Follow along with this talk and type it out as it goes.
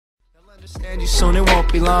Understand you soon, it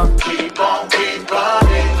won't be long. Keep on, keep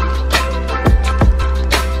running.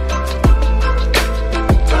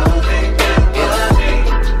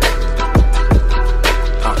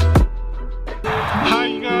 Hi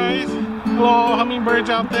you guys, hello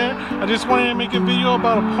hummingbirds out there. I just wanted to make a video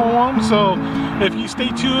about a poem, so if you stay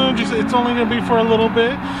tuned, it's only going to be for a little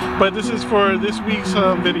bit, but this is for this week's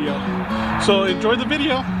video. So enjoy the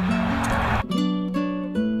video.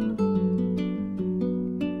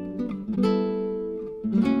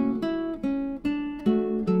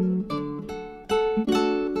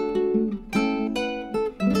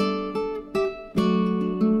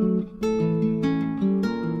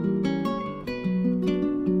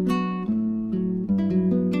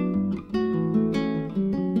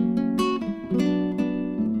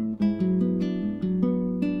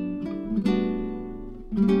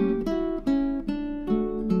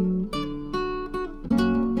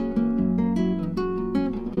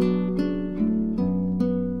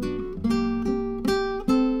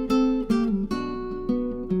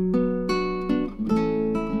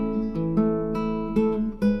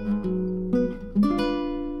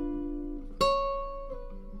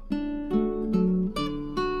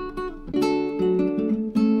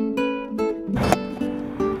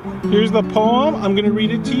 Here's the poem. I'm going to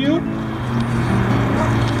read it to you.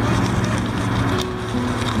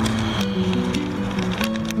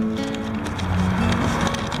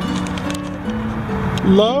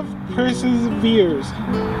 Love perseveres.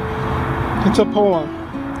 It's a poem.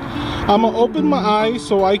 I'm going to open my eyes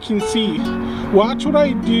so I can see. Watch what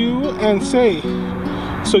I do and say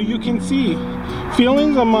so you can see.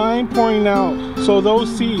 Feelings of mine pouring out so those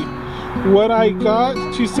see. What I got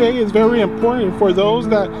to say is very important for those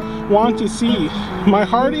that want to see. My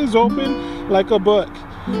heart is open like a book.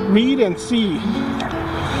 Read and see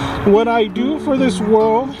what I do for this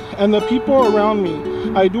world and the people around me.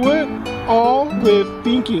 I do it all with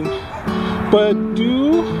thinking, but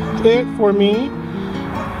do it for me.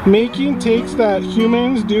 Making takes that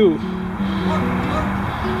humans do.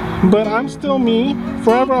 But I'm still me.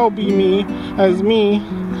 Forever I'll be me as me.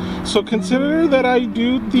 So consider that I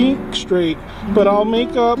do think straight, but I'll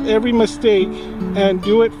make up every mistake and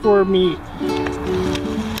do it for me.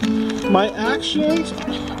 My actions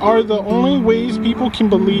are the only ways people can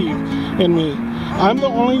believe in me. I'm the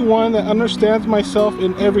only one that understands myself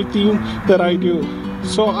in everything that I do.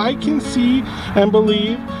 So I can see and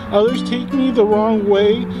believe. Others take me the wrong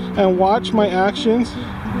way and watch my actions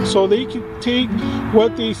so they can take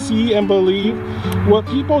what they see and believe. What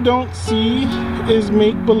people don't see is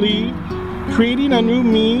make-believe, creating a new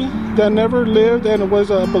me that never lived and was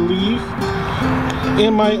a belief.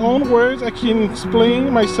 In my own words, I can explain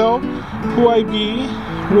myself, who I be.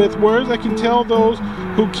 With words, I can tell those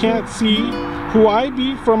who can't see who I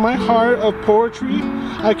be. From my heart of poetry,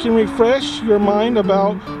 I can refresh your mind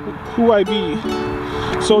about who I be.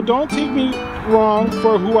 So don't take me wrong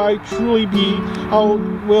for who I truly be. I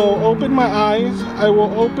will open my eyes. I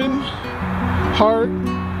will open heart.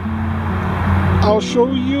 I'll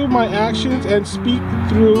show you my actions and speak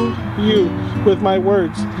through you with my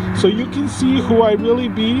words so you can see who I really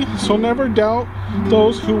be. So never doubt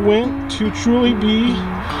those who went to truly be,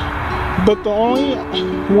 but the only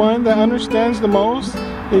one that understands the most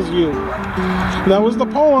is you. That was the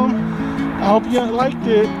poem. I hope you liked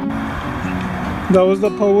it. That was the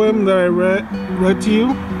poem that I read to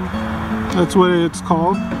you. That's what it's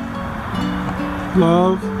called.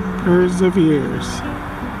 Love perseveres.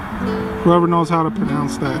 Whoever knows how to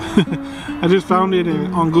pronounce that. I just found it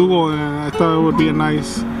on Google and I thought it would be a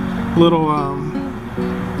nice little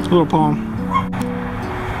poem.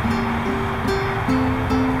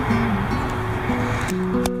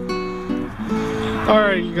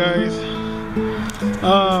 Alright you guys.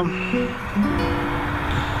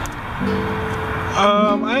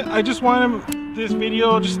 I just wanted this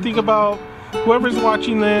video, just think about whoever's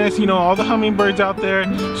watching this, you know, all the hummingbirds out there.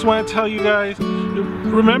 Just want to tell you guys,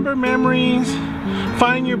 remember memories,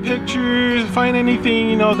 find your pictures, find anything,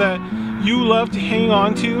 you know, that you love to hang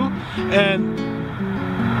on to, and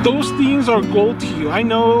those things are gold to you. I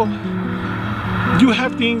know you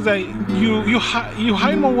have things that you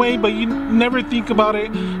hide them away, but you never think about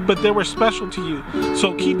it, but they were special to you.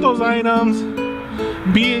 So keep those items.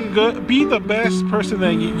 Be the best person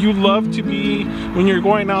that you love to be when you're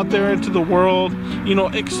going out there into the world. You know,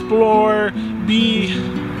 explore, be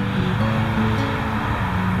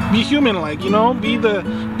human-like. You know,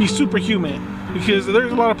 be superhuman. Because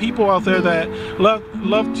there's a lot of people out there that love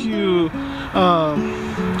to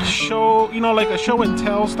show, you know, like a show and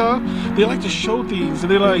tell stuff. They like to show things.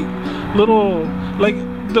 They like little, like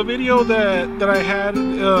the video that I had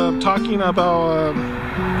talking about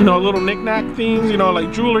you know, little knick-knack things, you know,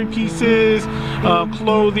 like jewelry pieces,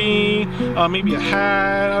 clothing, maybe a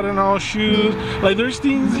hat, I don't know, shoes. Like there's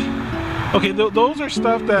things, okay, those are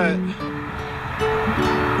stuff that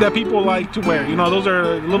people like to wear, you know, those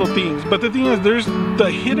are little things. But the thing is, there's the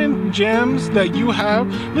hidden gems that you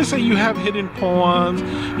have. Let's say you have hidden poems,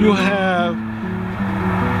 you have,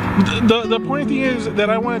 the important thing is that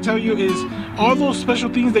I want to tell you is all those special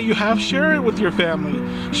things that you have, share it with your family,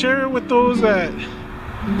 share it with those that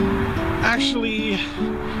actually,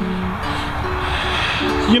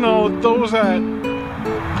 you know, those that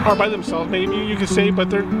are by themselves, maybe you can say,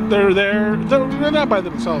 but they're not by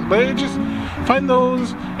themselves. But just find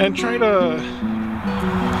those and try to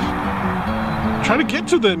get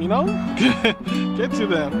to them, you know. Get to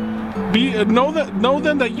them. Know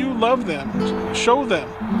them that you love them. Show them,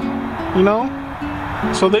 you know,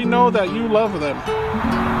 so they know that you love them.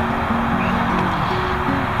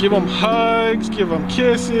 Give them hugs, give them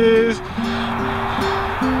kisses.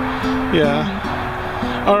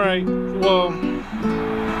 Yeah. All right, well,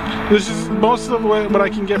 this is most of what I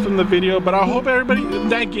can get from the video, but I hope everybody,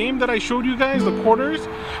 that game that I showed you guys, the quarters,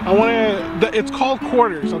 it's called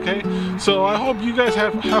Quarters, okay? So I hope you guys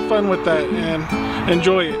have fun with that and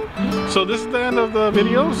enjoy it. So this is the end of the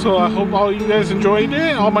video, so I hope all you guys enjoyed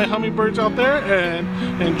it, all my hummingbirds out there, and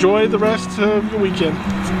enjoy the rest of your weekend.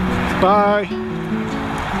 Bye.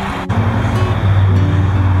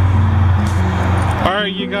 All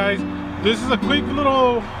right, you guys, this is a quick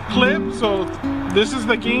little clip. So this is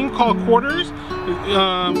the game called Quarters.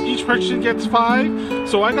 Each person gets 5.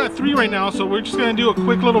 So I got 3 right now. So we're just gonna do a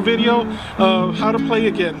quick little video of how to play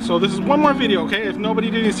again. So this is one more video, okay? If nobody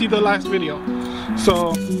didn't see the last video.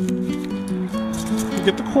 So you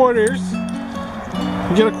get the quarters.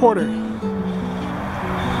 You get a quarter.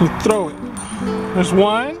 You throw it. There's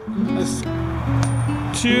 1. There's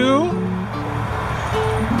 2.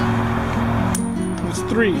 There's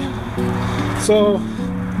 3. So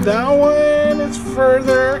that one is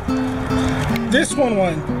further. This one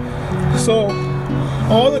won. So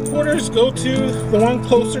all the quarters go to the one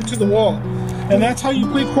closer to the wall. And that's how you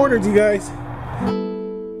play quarters, you guys.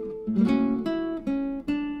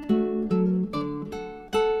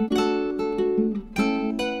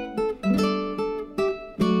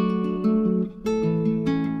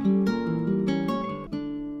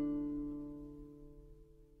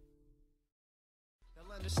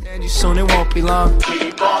 Understand you soon, it won't be long.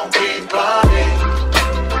 Keep on, keep running.